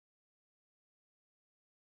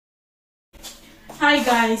Hi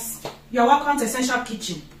guys, you're welcome to Essential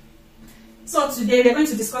Kitchen. So today we're going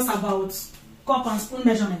to discuss about cup and spoon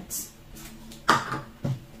measurement.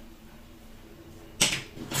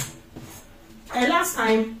 Last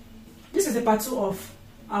time, this is the part 2 of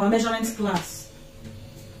our measurement class.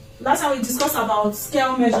 Last time we discussed about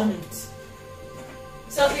scale measurement.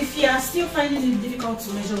 So if you are still finding it difficult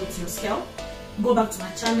to measure with your scale, go back to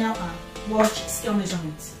my channel and watch scale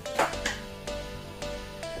measurement.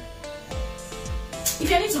 If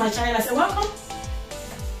you're new to my channel, I say welcome.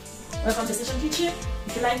 Welcome to Essential Kitchen.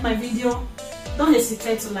 If you like my video, don't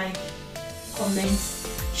hesitate to like, comment,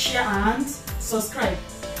 share and subscribe.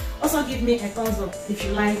 Also give me a thumbs up if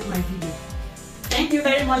you like my video. Thank you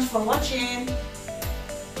very much for watching.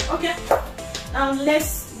 Okay, now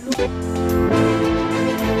let's look.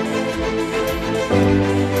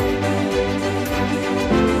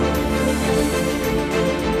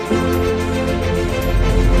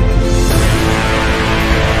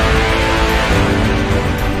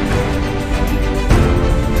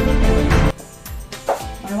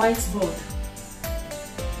 Whiteboard.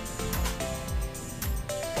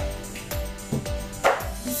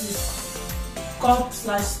 This is cup /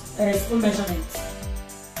 spoon measurement.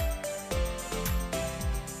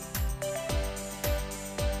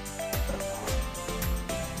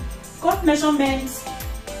 Cup measurement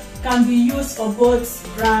can be used for both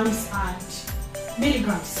grams and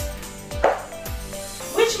milligrams,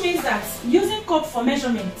 which means that using cup for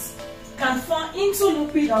measurement can fall into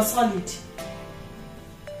liquid or solid.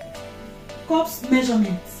 Cups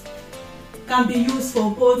measurements can be used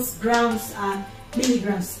for both grams and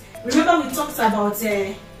milligrams. Remember we talked about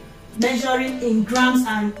measuring in grams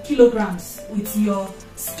and kilograms with your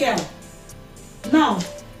scale. Now,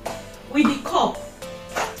 with the cup,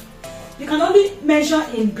 you can only measure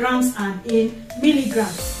in grams and in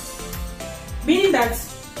milligrams, meaning that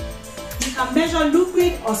you can measure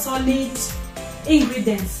liquid or solid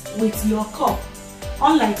ingredients with your cup,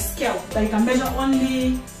 unlike scale that you can measure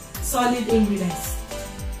only solid ingredients.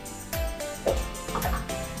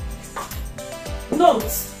 Note,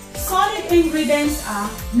 solid ingredients are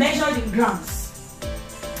measured in grams,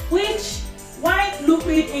 while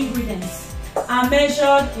liquid ingredients are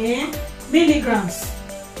measured in milligrams.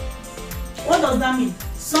 What does that mean?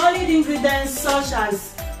 Solid ingredients such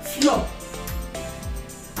as flour,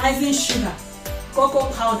 icing sugar, cocoa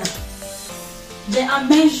powder, they are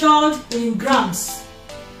measured in grams,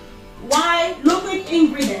 while liquid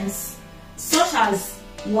ingredients such as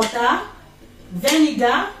water,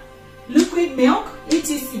 vinegar, liquid milk,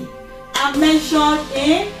 etc. are measured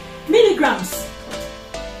in milligrams.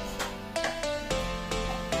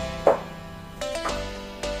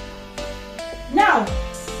 Now,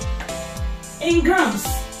 in grams,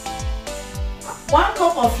 1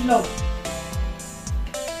 cup of flour,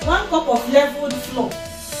 1 cup of leveled flour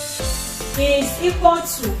is equal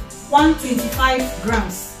to 125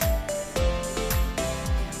 grams.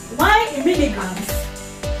 While in milligrams,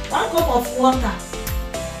 1 cup of water,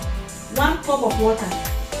 1 cup of water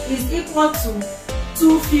is equal to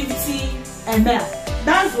 250 ml.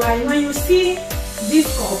 That's why when you see this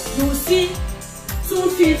cup, you will see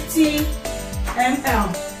 250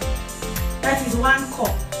 ml. That is 1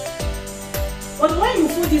 cup. But when you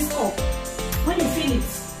fill this cup, when you fill it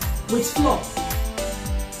with flour,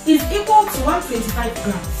 it's equal to 125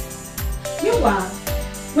 grams. Meanwhile,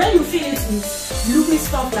 when you fill it with liquid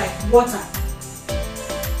stuff like water,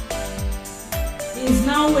 is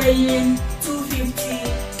now weighing 250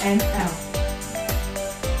 ml.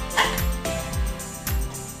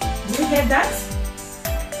 Do you get that?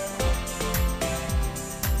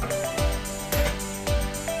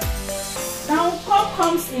 Now, cup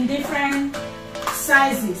comes in different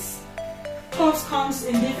sizes. Cups comes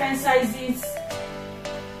in different sizes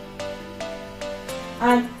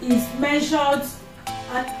and is measured,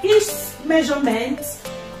 and each measurement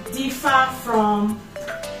differ from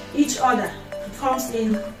each other. It comes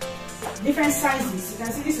in different sizes. You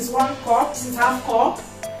can see this is 1 cup, this is half cup,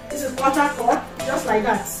 this is quarter cup, just like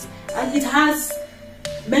that. And it has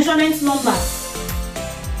measurement numbers.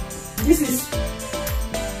 This is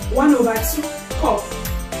 1/2 cup.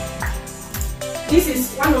 This is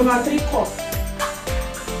 1/3 cup.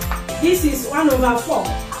 This is 1/4.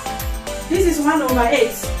 This is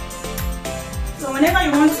 1/8. So whenever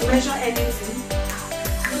you want to measure anything,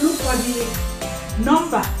 you look for the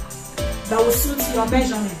number that will suit your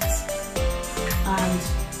measurement and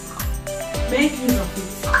make use of it.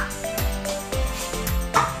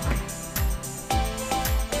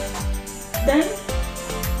 Then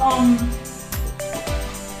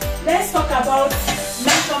let's talk about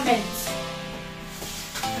measurement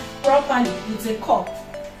properly with a cup.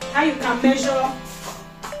 How you can measure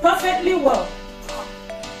perfectly well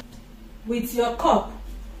with your cup.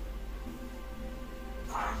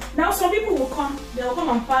 Now some people will come, they will come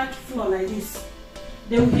and pack flour like this.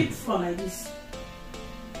 They will heap flour like this.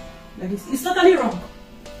 Like this. It's totally wrong.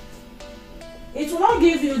 It will not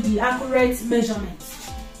give you the accurate measurement.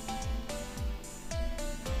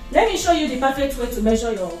 Let me show you the perfect way to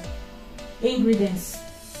measure your ingredients.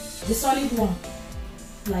 The solid one,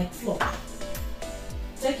 like flour.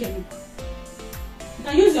 Take a look. You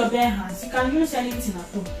can use your bare hands. You can use anything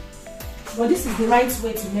at all. But this is the right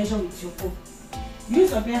way to measure with your cup.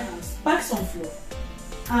 Use your bare hands, pack some flour,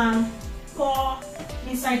 and pour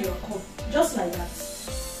inside your cup, just like that.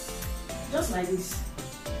 Just like this.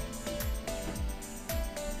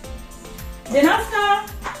 Then after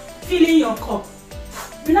filling your cup,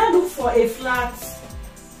 you now look for a flat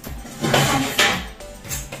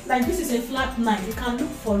something. Like this is a flat knife. You can look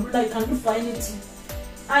for ruler, you can look for anything.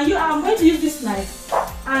 And I'm going to use this knife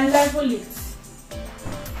and level it.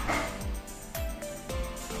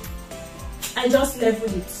 I just level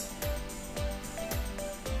it.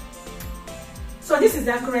 So this is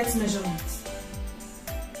the accurate measurement.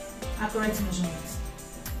 Accurate measurement.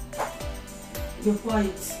 You pour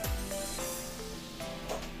it.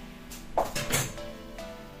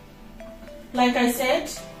 Like I said,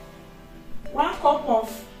 1 cup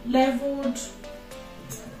of leveled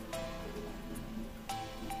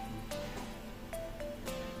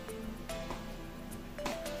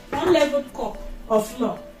cup of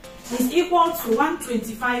flour is equal to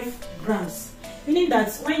 125 grams. Meaning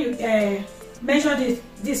that when you measure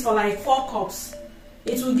this for like 4 cups,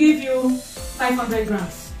 it will give you 500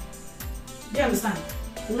 grams. Do you understand?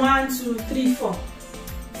 1, 2, 3, 4.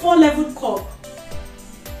 4 leveled cup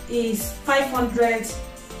is 500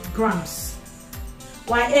 grams.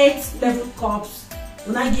 While 8 leveled cups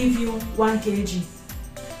will not give you 1 kg.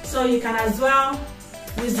 So you can as well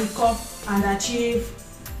use the cup and achieve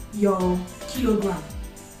your kilogram,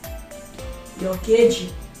 your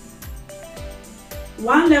kg.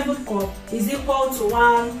 1 leveled cup is equal to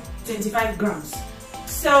 125 grams.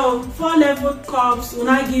 So 4 leveled cups will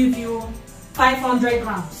not give you 500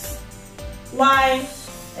 grams. While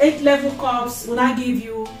 8 leveled cups will not give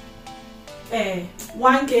you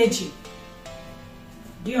 1 kg.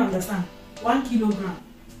 Do you understand? 1 kilogram,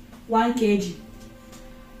 1 kg.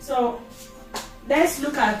 So let's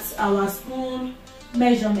look at our spoon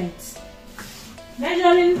measurement.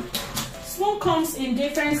 Measuring spoon comes in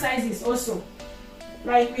different sizes also.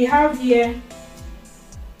 Like we have here,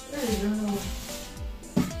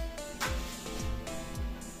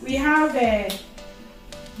 we have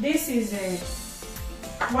this is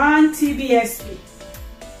 1 TBSP,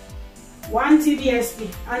 1 TBSP,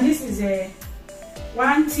 and this is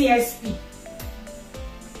 1 TSP.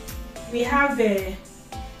 We have you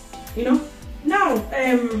know, now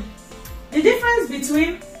the difference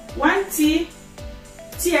between 1 TSP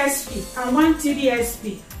and 1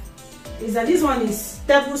 TBSP is that this one is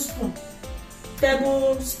tablespoon.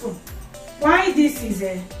 Why this is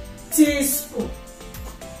a teaspoon?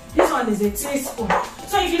 This one is a teaspoon.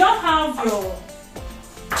 So if you don't have your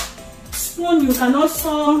spoon, you can as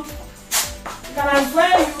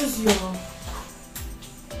well use your,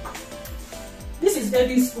 this is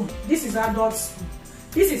baby spoon, this is adult spoon,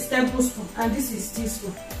 this is tablespoon, and this is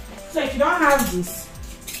teaspoon. So if you don't have this,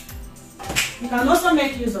 you can also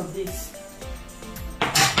make use of this.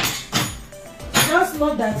 Just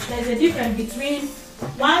note that there's a difference between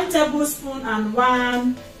 1 tablespoon and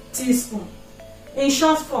 1 teaspoon. In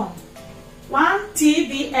short form, 1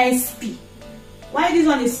 TBSP. Why this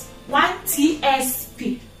one is 1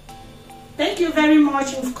 TSP? Thank you very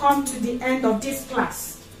much. We've come to the end of this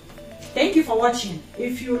class. Thank you for watching.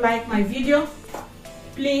 If you like my video,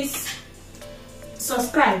 please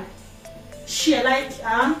subscribe, share, like,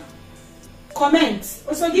 and comment.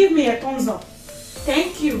 Also give me a thumbs up.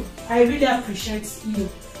 Thank you. I really appreciate you.